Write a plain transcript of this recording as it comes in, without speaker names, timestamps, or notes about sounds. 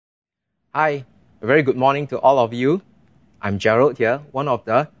Hi, a very good morning to all of you. I'm Gerald here, one of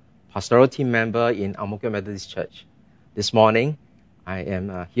the pastoral team member in Ang Mo Kio Methodist Church. This morning, I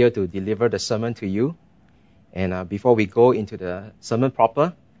am here to deliver the sermon to you. And before we go into the sermon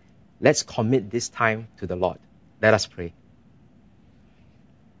proper, let's commit this time to the Lord. Let us pray.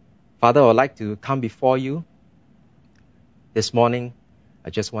 Father, I would like to come before you. This morning, I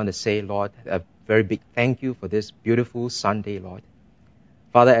just want to say, Lord, a very big thank you for this beautiful Sunday, Lord.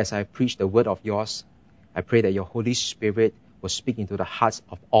 Father, as I preach the word of yours, I pray that your Holy Spirit will speak into the hearts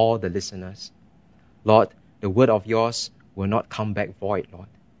of all the listeners. Lord, the word of yours will not come back void, Lord.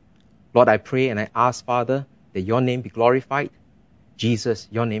 Lord, I pray and I ask, Father, that your name be glorified. Jesus,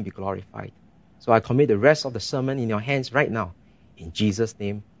 your name be glorified. So I commit the rest of the sermon in your hands right now. In Jesus'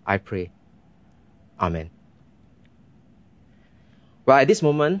 name, I pray. Amen. Well, at this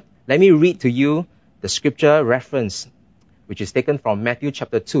moment, let me read to you the scripture reference, which is taken from Matthew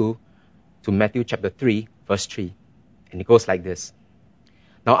chapter 2 to Matthew chapter 3, verse 3. And it goes like this.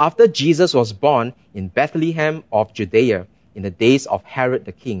 Now after Jesus was born in Bethlehem of Judea in the days of Herod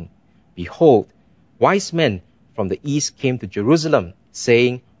the king, behold, wise men from the east came to Jerusalem,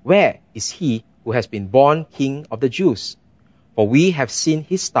 saying, Where is he who has been born King of the Jews? For we have seen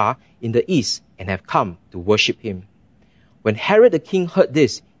his star in the east and have come to worship him. When Herod the king heard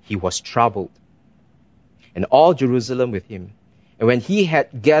this, he was troubled, and all Jerusalem with him. And when he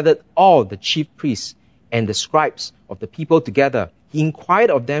had gathered all the chief priests and the scribes of the people together, he inquired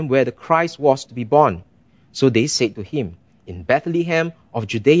of them where the Christ was to be born. So they said to him, In Bethlehem of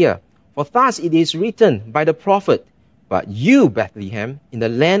Judea, for thus it is written by the prophet, But you, Bethlehem, in the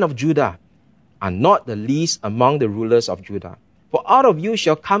land of Judah, are not the least among the rulers of Judah. For out of you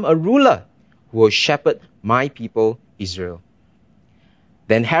shall come a ruler who will shepherd my people Israel.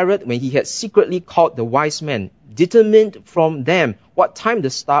 Then Herod, when he had secretly called the wise men, determined from them what time the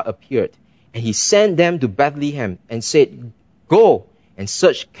star appeared. And he sent them to Bethlehem and said, Go and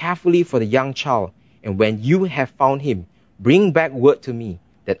search carefully for the young child. And when you have found him, bring back word to me,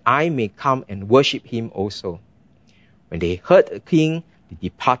 that I may come and worship him also. When they heard the king, they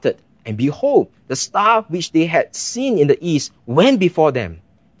departed. And behold, the star which they had seen in the east went before them,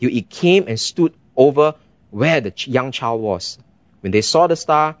 till it came and stood over where the young child was. When they saw the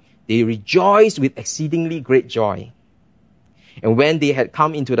star, they rejoiced with exceedingly great joy. And when they had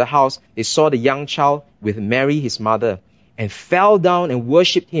come into the house, they saw the young child with Mary his mother, and fell down and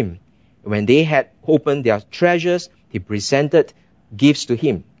worshipped him. And when they had opened their treasures, they presented gifts to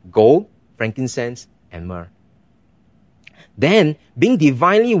him, gold, frankincense, and myrrh. Then, being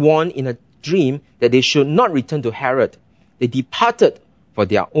divinely warned in a dream that they should not return to Herod, they departed for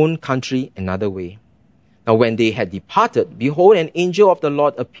their own country another way. Now when they had departed, behold, an angel of the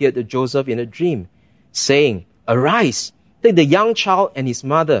Lord appeared to Joseph in a dream, saying, Arise, take the young child and his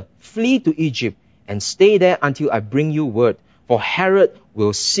mother, flee to Egypt, and stay there until I bring you word, for Herod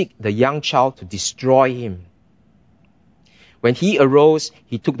will seek the young child to destroy him. When he arose,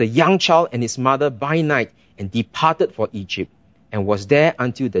 he took the young child and his mother by night and departed for Egypt, and was there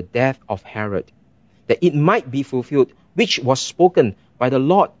until the death of Herod, that it might be fulfilled, which was spoken by the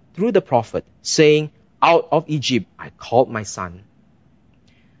Lord through the prophet, saying, Out of Egypt I called my son.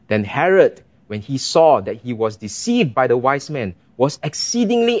 Then Herod, when he saw that he was deceived by the wise men, was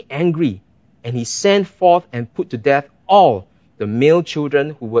exceedingly angry, and he sent forth and put to death all the male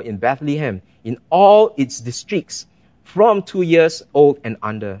children who were in Bethlehem, in all its districts, from 2 years old and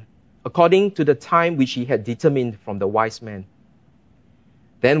under, according to the time which he had determined from the wise men.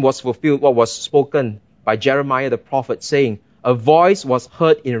 Then was fulfilled what was spoken by Jeremiah the prophet, saying, A voice was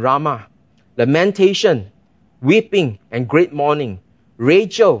heard in Ramah, lamentation, weeping, and great mourning.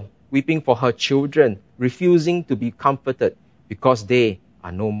 Rachel weeping for her children, refusing to be comforted, because they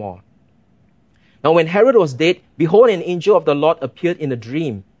are no more. Now when Herod was dead, behold, an angel of the Lord appeared in a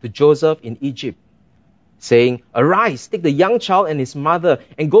dream to Joseph in Egypt, saying, Arise, take the young child and his mother,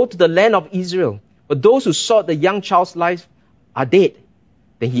 and go to the land of Israel. For those who sought the young child's life are dead.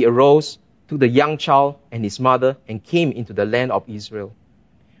 Then he arose, took the young child and his mother, and came into the land of Israel.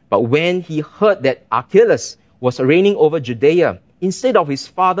 But when he heard that Archelaus was reigning over Judea instead of his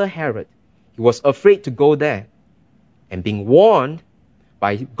father Herod, he was afraid to go there. And being warned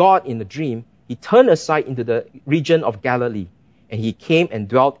by God in a dream, he turned aside into the region of Galilee, and he came and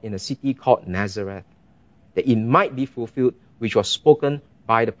dwelt in a city called Nazareth, that it might be fulfilled which was spoken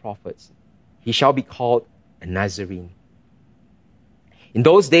by the prophets. He shall be called a Nazarene. In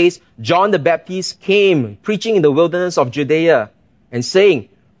those days, John the Baptist came preaching in the wilderness of Judea and saying,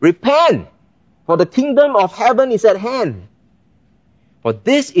 Repent, for the kingdom of heaven is at hand. For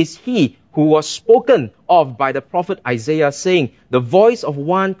this is he who was spoken of by the prophet Isaiah, saying, "The voice of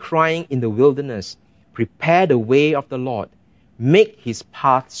one crying in the wilderness, prepare the way of the Lord, make his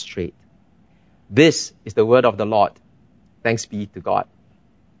path straight." This is the word of the Lord. Thanks be to God.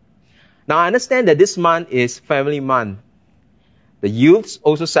 Now, I understand that this month is Family Month. The youths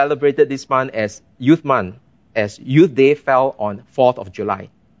also celebrated this month, as Youth Day fell on 4th of July.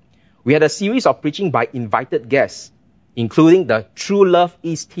 We had a series of preaching by invited guests, including the True Love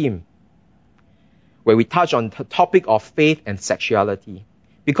Is team, where we touch on the topic of faith and sexuality.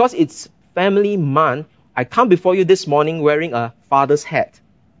 Because it's Family Month, I come before you this morning wearing a father's hat.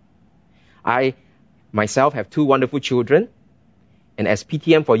 I myself have 2 wonderful children, and as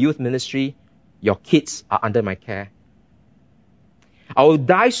PTM for Youth Ministry, your kids are under my care. I will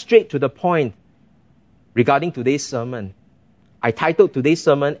dive straight to the point regarding today's sermon. I titled today's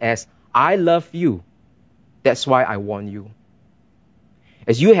sermon as, "I love you, that's why I warn you."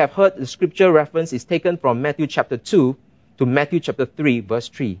 As you have heard, the scripture reference is taken from Matthew chapter 2 to Matthew chapter 3, verse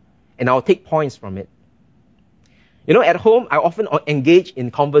 3, and I'll take points from it. You know, at home, I often engage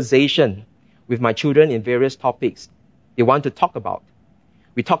in conversation with my children in various topics they want to talk about.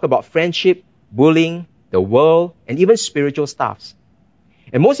 We talk about friendship, bullying, the world, and even spiritual stuffs.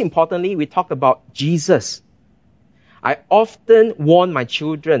 And most importantly, we talk about Jesus. I often warn my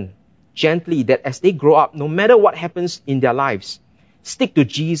children gently that as they grow up, no matter what happens in their lives, stick to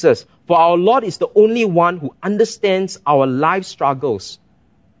Jesus, for our Lord is the only one who understands our life struggles.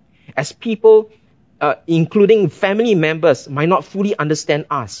 As people, including family members, might not fully understand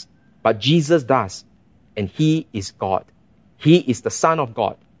us, but Jesus does, and He is God. He is the Son of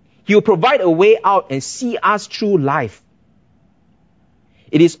God. He will provide a way out and see us through life.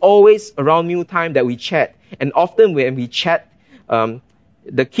 It is always around mealtime that we chat, and often when we chat,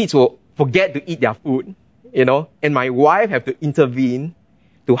 the kids will forget to eat their food, and my wife have to intervene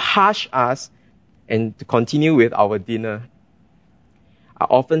to hush us and to continue with our dinner. I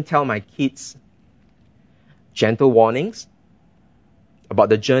often tell my kids gentle warnings about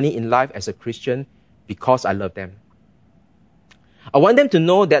the journey in life as a Christian because I love them. I want them to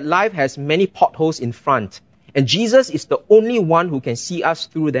know that life has many potholes in front, and Jesus is the only one who can see us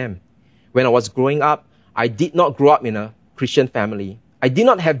through them. When I was growing up, I did not grow up in a Christian family. I did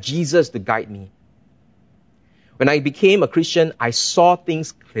not have Jesus to guide me. When I became a Christian, I saw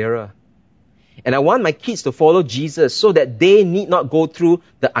things clearer. And I want my kids to follow Jesus so that they need not go through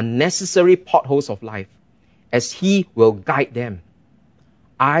the unnecessary potholes of life, as He will guide them.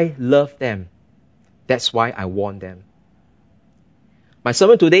 I love them. That's why I warn them. My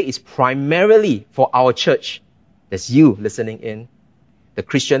sermon today is primarily for our church. That's you listening in, the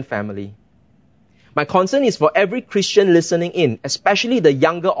Christian family. My concern is for every Christian listening in, especially the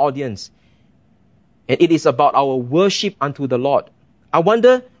younger audience. And it is about our worship unto the Lord. I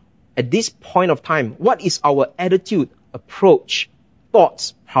wonder, at this point of time, what is our attitude, approach,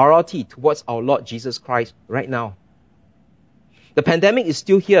 thoughts, priority towards our Lord Jesus Christ right now? The pandemic is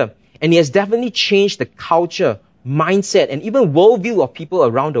still here, and it has definitely changed the culture, mindset, and even worldview of people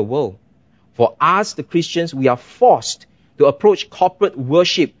around the world. For us, the Christians, we are forced to approach corporate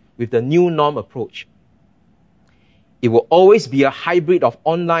worship with the new norm approach. It will always be a hybrid of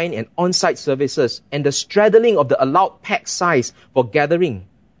online and on-site services and the straddling of the allowed pack size for gathering.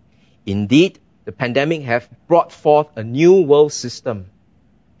 Indeed, the pandemic have brought forth a new world system,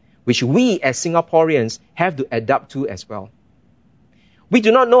 which we as Singaporeans have to adapt to as well. We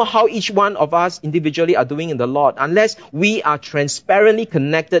do not know how each one of us individually are doing in the Lord unless we are transparently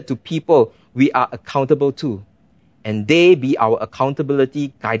connected to people we are accountable to, and they be our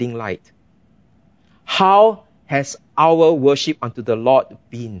accountability guiding light. How has our worship unto the Lord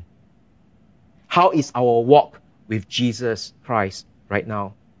been? How is our walk with Jesus Christ right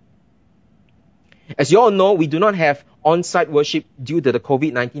now? As you all know, we do not have on-site worship due to the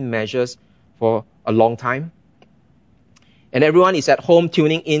COVID-19 measures for a long time. And everyone is at home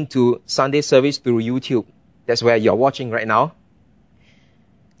tuning into Sunday service through YouTube. That's where you're watching right now.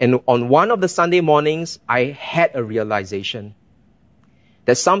 And on one of the Sunday mornings, I had a realization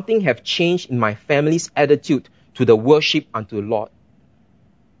that something have changed in my family's attitude to the worship unto the Lord.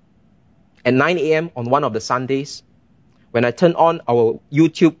 At 9 a.m. on one of the Sundays, when I turned on our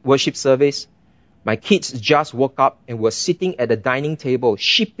YouTube worship service, my kids just woke up and were sitting at the dining table,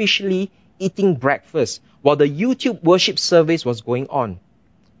 sheepishly eating breakfast while the YouTube worship service was going on.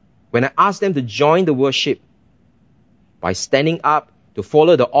 When I asked them to join the worship by standing up to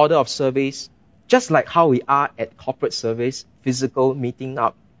follow the order of service, just like how we are at corporate service, physical meeting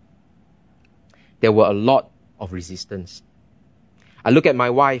up, there were a lot of resistance. I look at my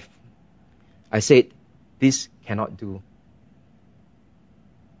wife. I said, this cannot do.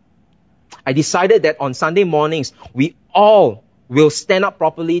 I decided that on Sunday mornings, we all will stand up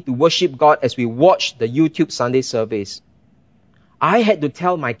properly to worship God as we watch the YouTube Sunday service. I had to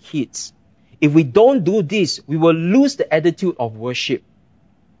tell my kids, if we don't do this, we will lose the attitude of worship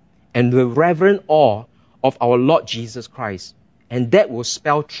and the reverent awe of our Lord Jesus Christ. And that will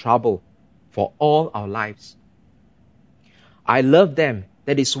spell trouble for all our lives. I love them.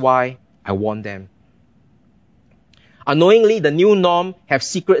 That is why I warn them. Unknowingly, the new norm have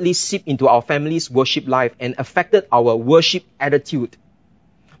secretly seeped into our family's worship life and affected our worship attitude.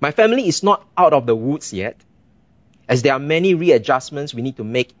 My family is not out of the woods yet, as there are many readjustments we need to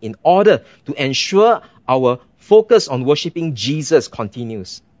make in order to ensure our focus on worshiping Jesus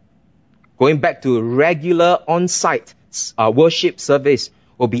continues. Going back to regular on-site worship service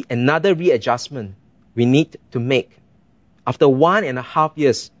will be another readjustment we need to make after 1.5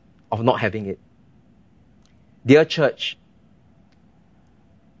 years of not having it. Dear church,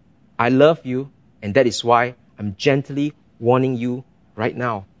 I love you, and that is why I'm gently warning you right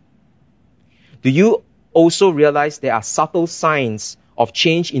now. Do you also realize there are subtle signs of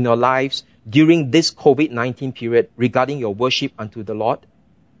change in your lives during this COVID-19 period regarding your worship unto the Lord?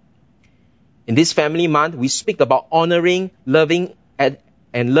 In this family month, we speak about honoring, loving, and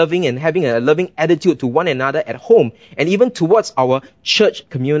having a loving attitude to one another at home and even towards our church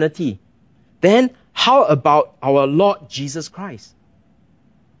community. Then, how about our Lord Jesus Christ?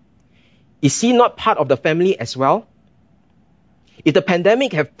 Is he not part of the family as well? If the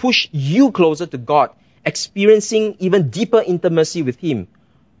pandemic have pushed you closer to God, experiencing even deeper intimacy with him,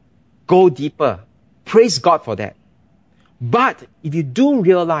 go deeper. Praise God for that. But if you do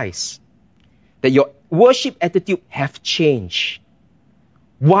realize that your worship attitude have changed,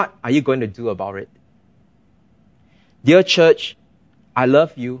 what are you going to do about it? Dear church, I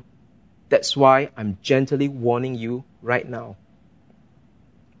love you. That's why I'm gently warning you right now.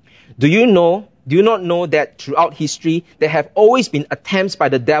 Do you not know that throughout history, there have always been attempts by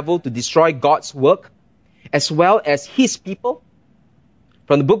the devil to destroy God's work, as well as his people?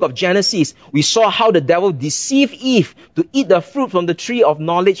 From the book of Genesis, we saw how the devil deceived Eve to eat the fruit from the tree of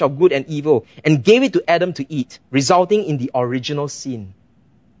knowledge of good and evil and gave it to Adam to eat, resulting in the original sin.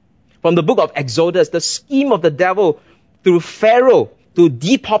 From the book of Exodus, the scheme of the devil through Pharaoh to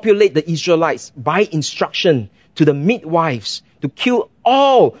depopulate the Israelites by instruction to the midwives to kill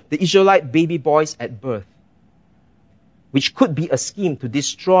all the Israelite baby boys at birth, which could be a scheme to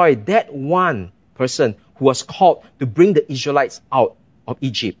destroy that one person who was called to bring the Israelites out of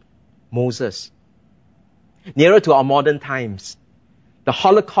Egypt, Moses. Nearer to our modern times, the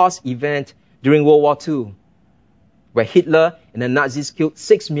Holocaust event during World War II, where Hitler and the Nazis killed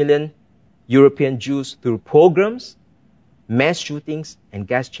 6 million European Jews through pogroms, mass shootings, and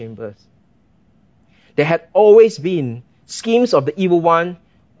gas chambers. There had always been schemes of the evil one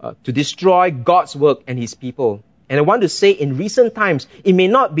to destroy God's work and his people. And I want to say in recent times, it may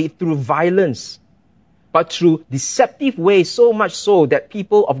not be through violence, but through deceptive ways, so much so that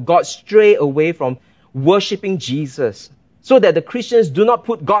people of God stray away from worshipping Jesus, so that the Christians do not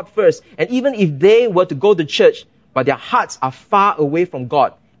put God first. And even if they were to go to church, but their hearts are far away from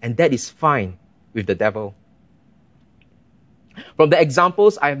God, and that is fine with the devil. From the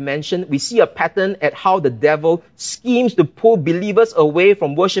examples I have mentioned, we see a pattern at how the devil schemes to pull believers away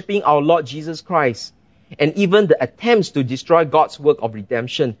from worshipping our Lord Jesus Christ, and even the attempts to destroy God's work of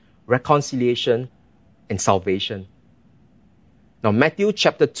redemption, reconciliation, and salvation. Now, Matthew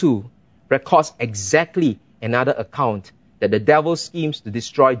chapter 2 records exactly another account that the devil schemes to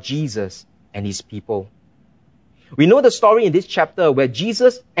destroy Jesus and his people. We know the story in this chapter where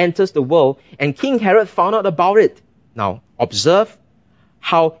Jesus enters the world and King Herod found out about it. Now, observe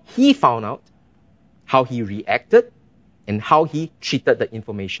how he found out, how he reacted, and how he treated the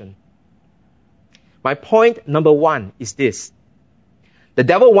information. My point number 1 is this. The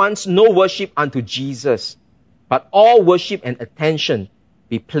devil wants no worship unto Jesus, but all worship and attention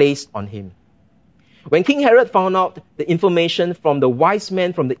be placed on him. When King Herod found out the information from the wise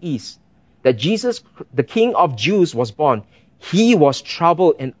men from the east, that Jesus, the King of Jews, was born, he was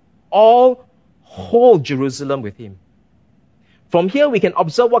troubled, and all whole Jerusalem with him. From here, we can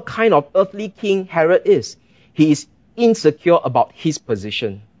observe what kind of earthly king Herod is. He is insecure about his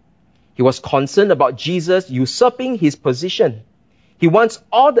position. He was concerned about Jesus usurping his position. He wants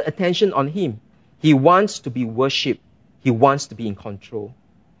all the attention on him. He wants to be worshipped. He wants to be in control.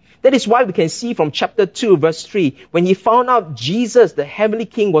 That is why we can see from chapter 2, verse 3, when he found out Jesus, the heavenly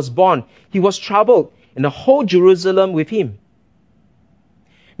king, was born, he was troubled, and the whole Jerusalem with him.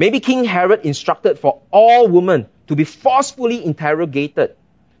 Maybe King Herod instructed for all women to be forcefully interrogated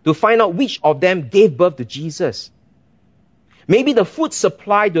to find out which of them gave birth to Jesus. Maybe the food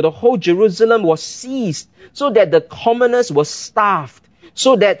supply to the whole Jerusalem was seized so that the commoners were starved,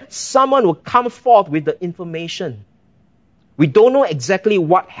 so that someone would come forth with the information. We don't know exactly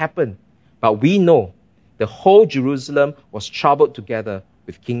what happened, but we know the whole Jerusalem was troubled together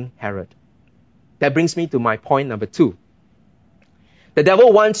with King Herod. That brings me to my point number 2. The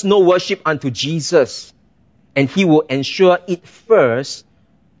devil wants no worship unto Jesus, and he will ensure it first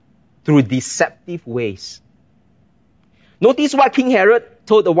through deceptive ways. Notice what King Herod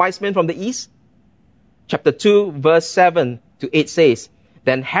told the wise men from the east. Chapter 2, verse 7 to 8 says,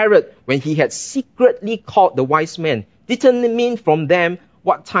 Then Herod, when he had secretly called the wise men, determined from them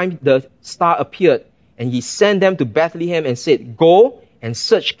what time the star appeared, and he sent them to Bethlehem and said, Go and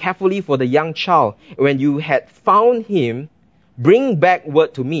search carefully for the young child. When you had found him, bring back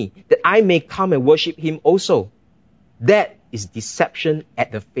word to me, that I may come and worship him also. That is deception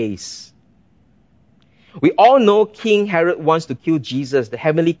at the face. We all know King Herod wants to kill Jesus, the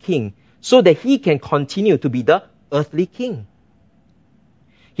heavenly king, so that he can continue to be the earthly king.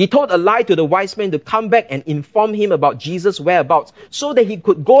 He told a lie to the wise men to come back and inform him about Jesus' whereabouts so that he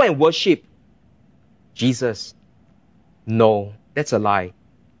could go and worship Jesus. No, that's a lie.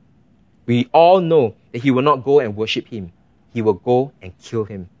 We all know that he will not go and worship him. He will go and kill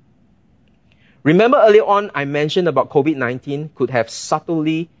him. Remember earlier on I mentioned about COVID-19 could have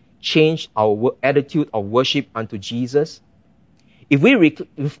subtly changed our attitude of worship unto Jesus? If we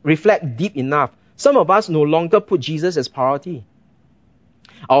reflect deep enough, some of us no longer put Jesus as priority.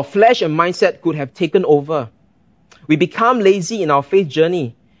 Our flesh and mindset could have taken over. We become lazy in our faith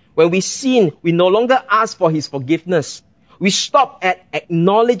journey. When we sin, we no longer ask for his forgiveness. We stop at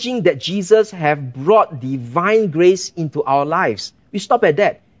acknowledging that Jesus has brought divine grace into our lives. We stop at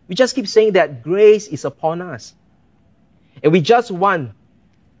that. We just keep saying that grace is upon us. And we just want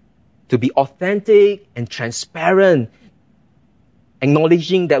to be authentic and transparent,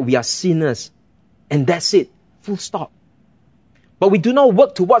 acknowledging that we are sinners. And that's it. Full stop. But we do not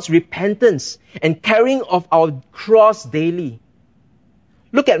work towards repentance and carrying of our cross daily.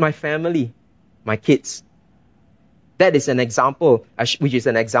 Look at my family, my kids. That is an example, which is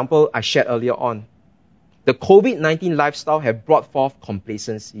an example I shared earlier on. The COVID-19 lifestyle has brought forth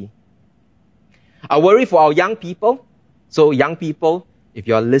complacency. I worry for our young people. So young people, if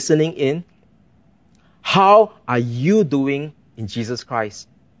you are listening in, how are you doing in Jesus Christ?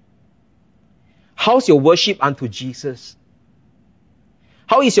 How's your worship unto Jesus?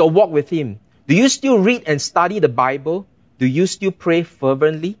 How is your walk with him? Do you still read and study the Bible? Do you still pray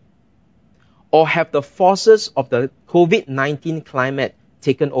fervently? Or have the forces of the COVID-19 climate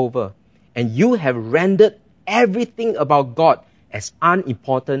taken over and you have rendered everything about God as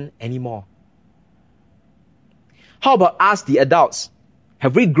unimportant anymore? How about us, the adults?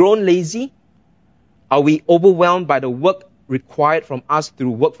 Have we grown lazy? Are we overwhelmed by the work required from us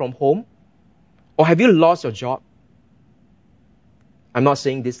through work from home? Or have you lost your job? I'm not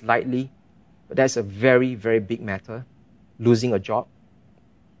saying this lightly, but that's a very, very big matter, losing a job.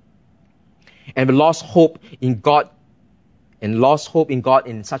 And we lost hope in God, and lost hope in God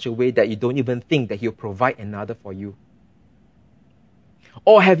in such a way that you don't even think that he'll provide another for you.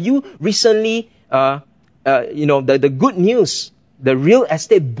 Or have you recently, the good news, the real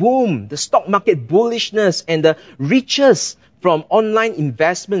estate boom, the stock market bullishness, and the riches from online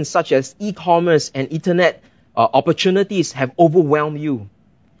investments such as e-commerce and internet opportunities have overwhelmed you,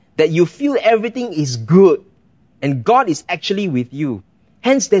 that you feel everything is good and God is actually with you.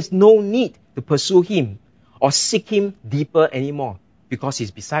 Hence, there's no need to pursue him or seek him deeper anymore because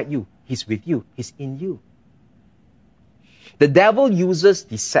he's beside you, he's with you, he's in you. The devil uses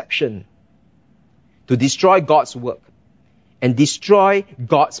deception to destroy God's work and destroy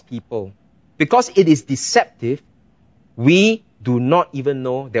God's people. Because it is deceptive, we do not even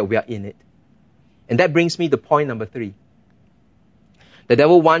know that we are in it. And that brings me to point number 3. The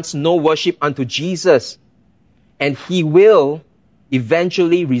devil wants no worship unto Jesus, and he will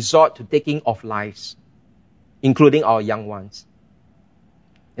eventually resort to taking of lives, including our young ones.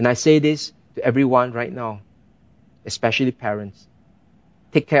 And I say this to everyone right now, especially parents.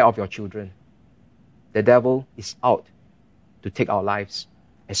 Take care of your children. The devil is out to take our lives,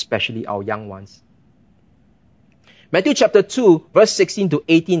 especially our young ones. Matthew chapter 2, verse 16 to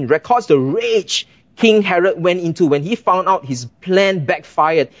 18 records the rage King Herod went into when he found out his plan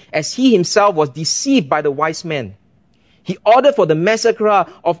backfired, as he himself was deceived by the wise men. He ordered for the massacre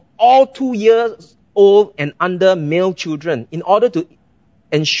of all 2 years old and under male children in order to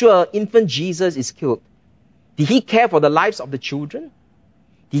ensure infant Jesus is killed. Did he care for the lives of the children?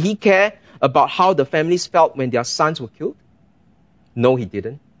 Did he care about how the families felt when their sons were killed? No, he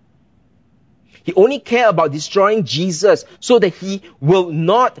didn't. He only cared about destroying Jesus so that he will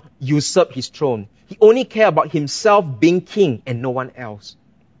not usurp his throne. He only cared about himself being king and no one else.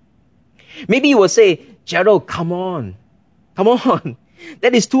 Maybe you will say, Gerald, come on. Come on.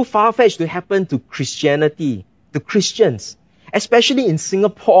 That is too far-fetched to happen to Christianity, to Christians, especially in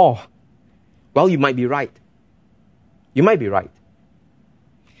Singapore. Well, you might be right. You might be right.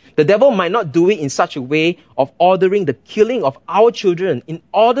 The devil might not do it in such a way of ordering the killing of our children in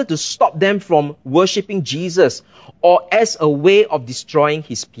order to stop them from worshipping Jesus or as a way of destroying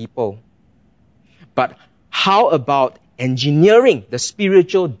his people. But how about engineering the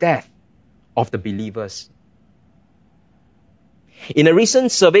spiritual death of the believers? In a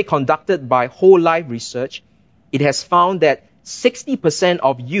recent survey conducted by Whole Life Research, it has found that 60%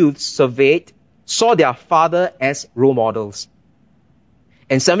 of youth surveyed saw their father as role models.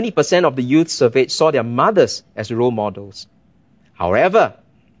 And 70% of the youth surveyed saw their mothers as role models. However,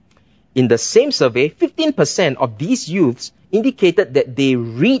 in the same survey, 15% of these youths indicated that they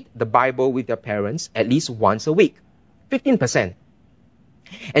read the Bible with their parents at least once a week. 15%.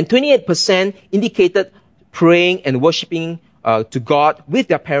 And 28% indicated praying and worshiping to God with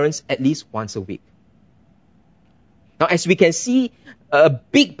their parents at least once a week. Now, as we can see, a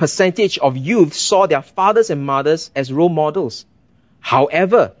big percentage of youth saw their fathers and mothers as role models.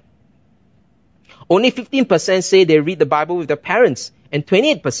 However, only 15% say they read the Bible with their parents, and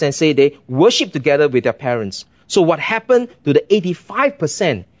 28% say they worship together with their parents. So what happened to the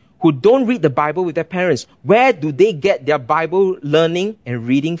 85% who don't read the Bible with their parents? Where do they get their Bible learning and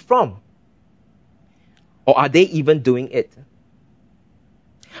reading from? Or are they even doing it?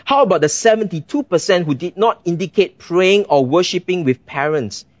 How about the 72% who did not indicate praying or worshiping with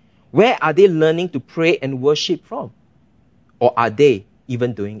parents? Where are they learning to pray and worship from? Or are they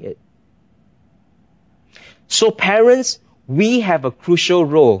even doing it? So parents, we have a crucial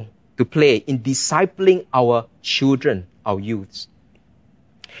role to play in discipling our children, our youths.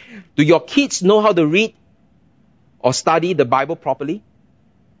 Do your kids know how to read or study the Bible properly?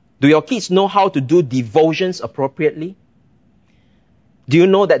 Do your kids know how to do devotions appropriately? Do you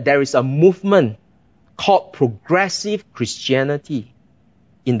know that there is a movement called Progressive Christianity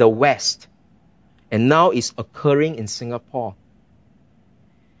in the West, and now it's occurring in Singapore?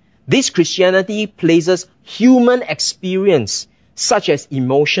 This Christianity places human experience, such as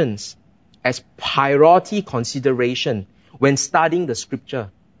emotions, as priority consideration when studying the scripture.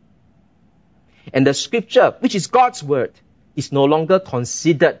 And the scripture, which is God's word, is no longer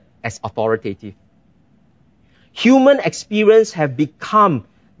considered as authoritative. Human experience have become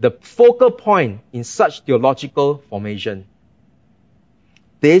the focal point in such theological formation.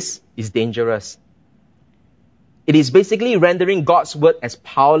 This is dangerous. It is basically rendering God's word as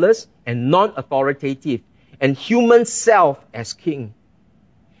powerless and non-authoritative, and human self as king.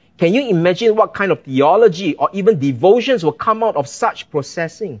 Can you imagine what kind of theology or even devotions will come out of such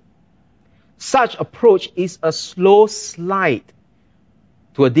processing? Such approach is a slow slide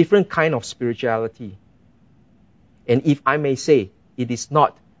to a different kind of spirituality. And if I may say, it is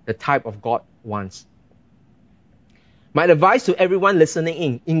not the type of God wants. My advice to everyone listening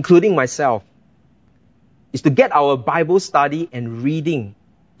in, including myself, is to get our Bible study and reading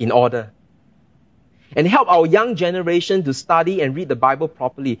in order. And help our young generation to study and read the Bible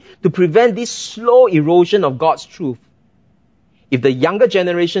properly, to prevent this slow erosion of God's truth. If the younger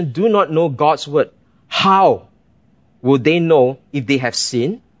generation do not know God's word, how will they know if they have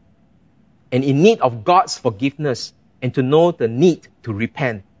sinned and in need of God's forgiveness and to know the need to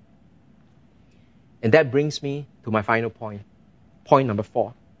repent? And that brings me to my final point. Point number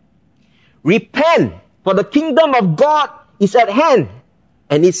 4. Repent, for the kingdom of God is at hand,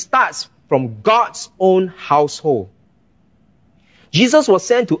 and it starts from God's own household. Jesus was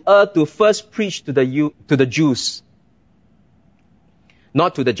sent to earth to first preach to the Jews,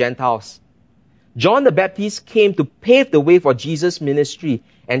 not to the Gentiles. John the Baptist came to pave the way for Jesus' ministry,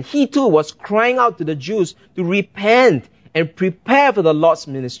 and he too was crying out to the Jews to repent and prepare for the Lord's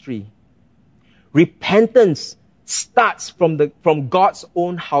ministry. Repentance starts from God's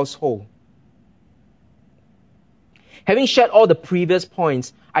own household. Having shared all the previous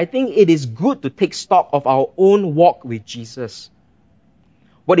points, I think it is good to take stock of our own walk with Jesus.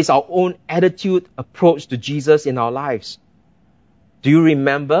 What is our own attitude, approach to Jesus in our lives? Do you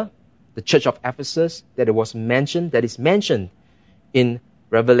remember the church of Ephesus that is mentioned in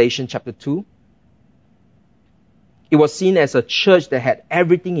Revelation chapter 2? It was seen as a church that had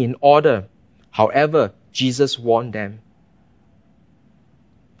everything in order. However, Jesus warned them.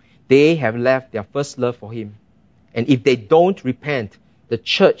 They have left their first love for Him. And if they don't repent, the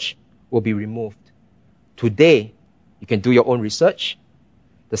church will be removed. Today, you can do your own research.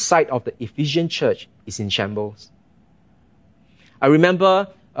 the site of the Ephesian church is in shambles. I remember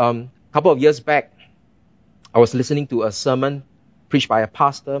a couple of years back, I was listening to a sermon preached by a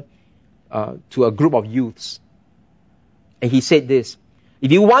pastor to a group of youths. And he said this: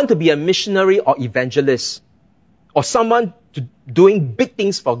 if you want to be a missionary or evangelist, or someone doing big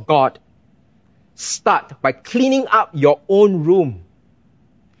things for God, start by cleaning up your own room.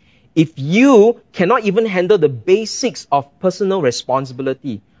 If you cannot even handle the basics of personal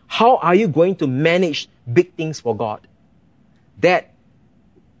responsibility, how are you going to manage big things for God? That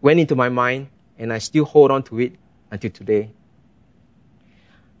went into my mind, and I still hold on to it until today.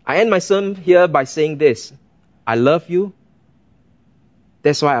 I end my sermon here by saying this: I love you.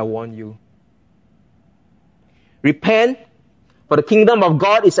 That's why I warn you. Repent, for the kingdom of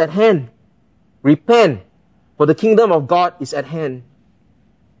God is at hand. Repent, for the kingdom of God is at hand.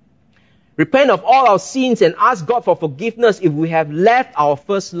 Repent of all our sins and ask God for forgiveness if we have left our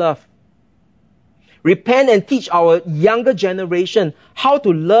first love. Repent and teach our younger generation how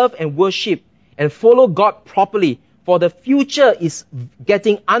to love and worship and follow God properly, for the future is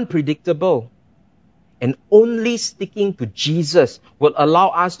getting unpredictable. And only sticking to Jesus will allow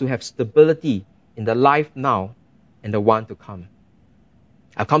us to have stability in the life now and the one to come.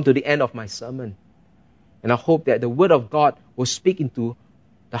 I've come to the end of my sermon, and I hope that the Word of God will speak into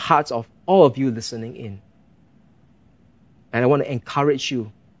the hearts of all of you listening in. And I want to encourage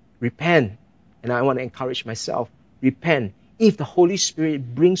you, repent. And I want to encourage myself, repent if the Holy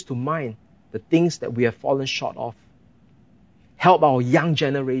Spirit brings to mind the things that we have fallen short of. Help our young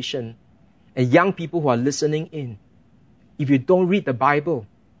generation and young people who are listening in. If you don't read the Bible,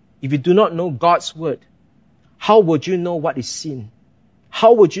 if you do not know God's Word, how would you know what is sin?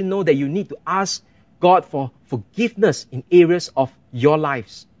 How would you know that you need to ask God for forgiveness in areas of your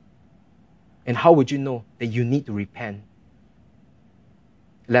lives? And how would you know that you need to repent?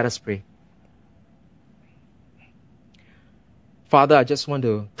 Let us pray. Father, I just want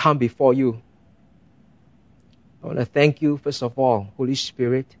to come before you. I want to thank you, first of all, Holy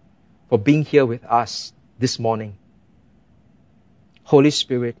Spirit, for being here with us this morning. Holy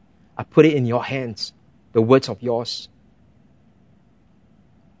Spirit, I put it in your hands, the words of yours.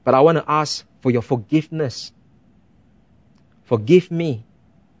 But I want to ask for your forgiveness. Forgive me.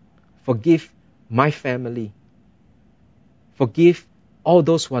 Forgive my family. Forgive all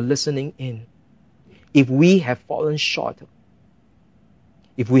those who are listening in. If we have fallen short,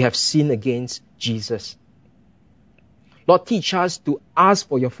 if we have sinned against Jesus. Lord, teach us to ask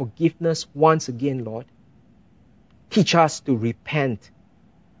for your forgiveness once again, Lord. Teach us to repent.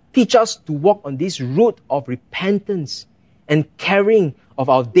 Teach us to walk on this route of repentance and carrying of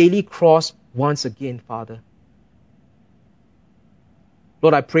our daily cross once again, Father.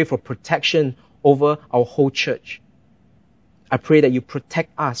 Lord, I pray for protection over our whole church. I pray that you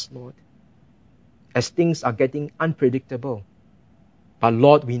protect us, Lord, as things are getting unpredictable. But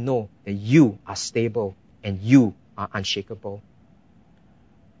Lord, we know that you are stable and you are unshakable.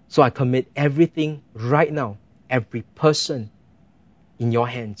 So I commit everything right now, every person, in your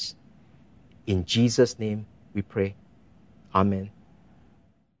hands. In Jesus' name we pray. Amen.